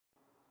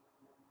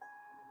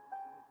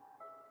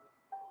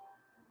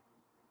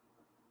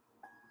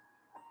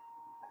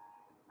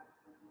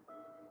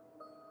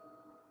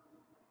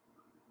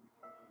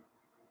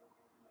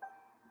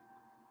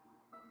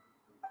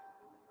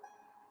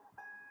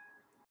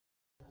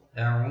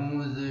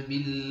أعوذ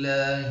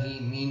بالله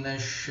من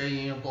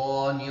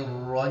الشيطان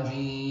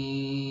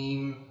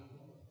الرجيم.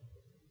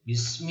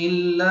 بسم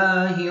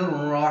الله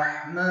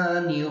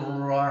الرحمن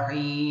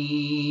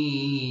الرحيم.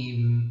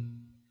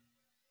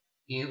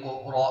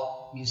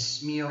 اقرأ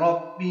باسم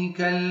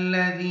ربك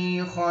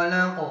الذي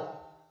خلق،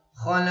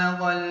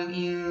 خلق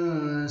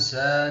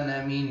الإنسان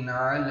من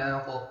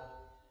علق.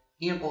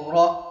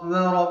 اقرأ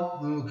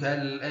وربك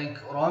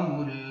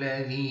الأكرم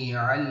الذي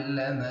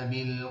علم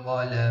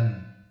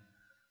بالقلم،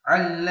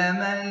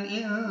 علم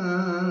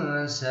الإنسان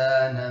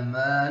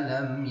ما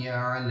لم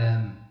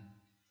يعلم.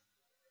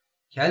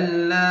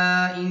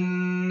 كلا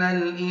إن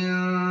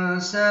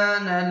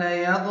الإنسان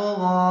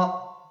ليطغى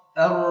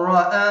أن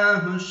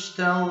رآه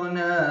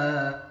استغنى،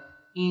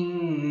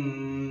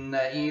 إن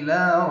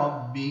إلى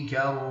ربك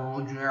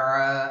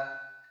الرجعى.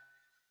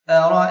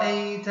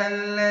 أرأيت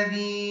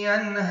الذي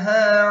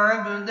ينهى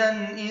عبدا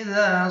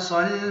إذا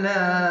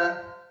صلى،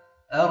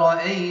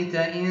 أرأيت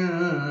إن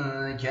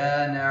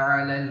كان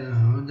على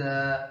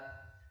الهدى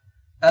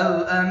أو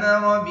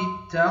أمر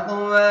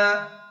بالتقوى،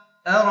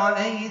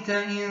 أرأيت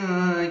إن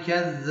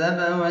كذب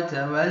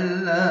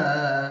وتولى.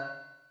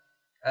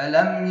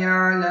 ألم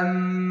يعلم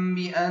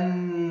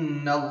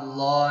بأن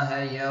الله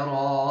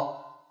يرى،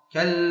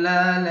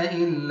 كلا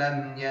لئن لم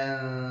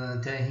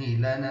ينته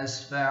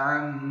لنسفعا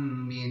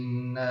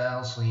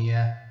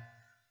بالناصية،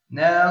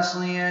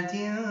 ناصية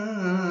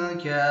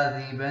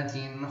كاذبة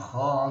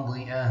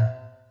خاطئة،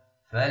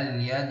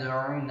 فليدع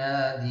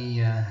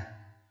ناديه.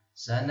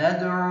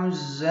 سندع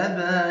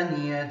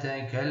الزبانية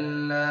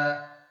كلا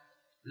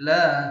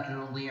لا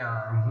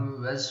تطعه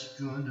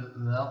واسجد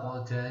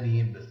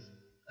واقترب.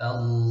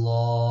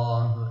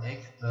 الله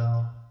أكبر.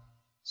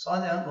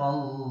 صدق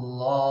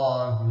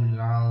الله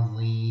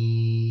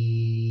العظيم.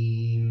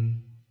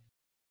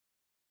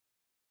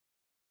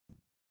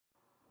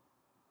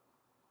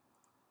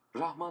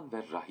 Rahman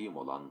ve Rahim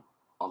olan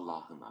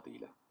Allah'ın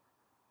adıyla.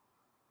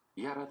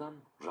 Yaradan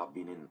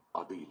Rabbinin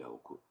adıyla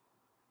oku.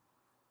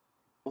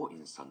 O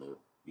insanı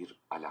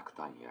bir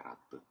alaktan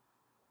yarattı.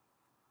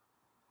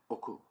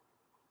 Oku.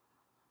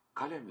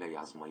 Kalemle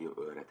yazmayı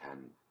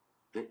öğreten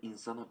ve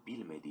insana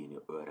bilmediğini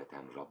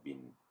öğreten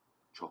Rabbin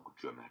çok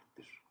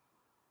cömerttir.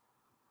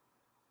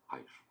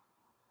 Hayır.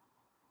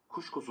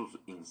 Kuşkusuz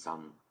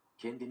insan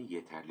kendini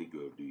yeterli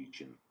gördüğü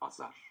için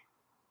azar.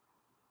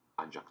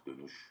 Ancak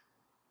dönüş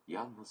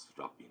yalnız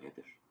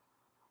Rabbinedir.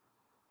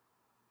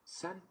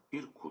 Sen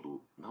bir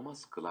kulu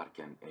namaz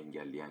kılarken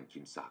engelleyen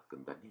kimse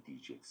hakkında ne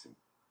diyeceksin?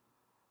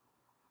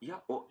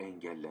 Ya o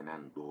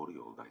engellenen doğru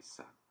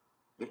yoldaysa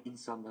ve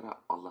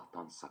insanlara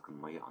Allah'tan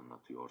sakınmayı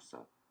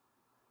anlatıyorsa,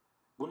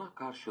 buna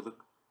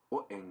karşılık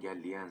o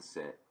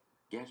engelleyense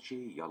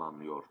gerçeği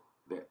yalanlıyor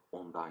ve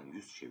ondan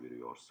yüz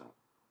çeviriyorsa,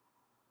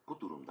 bu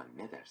durumda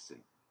ne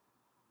dersin?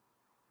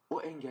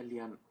 O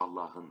engelleyen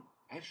Allah'ın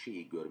her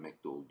şeyi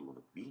görmekte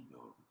olduğunu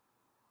bilmiyor mu?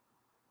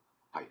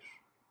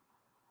 Hayır.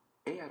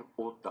 Eğer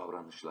o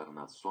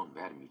davranışlarına son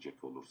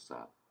vermeyecek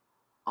olursa,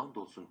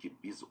 andolsun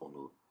ki biz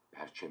onu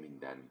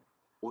perçeminden,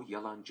 o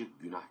yalancı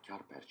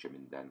günahkar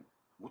perçeminden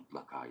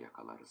mutlaka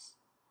yakalarız.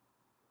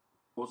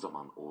 O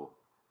zaman o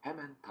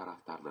hemen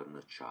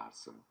taraftarlarını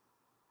çağırsın.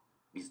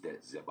 Biz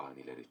de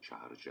zebanileri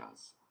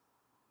çağıracağız.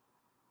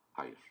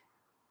 Hayır,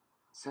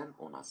 sen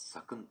ona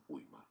sakın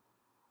uyma.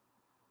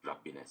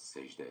 Rabbine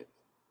secde et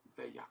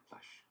ve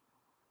yaklaş.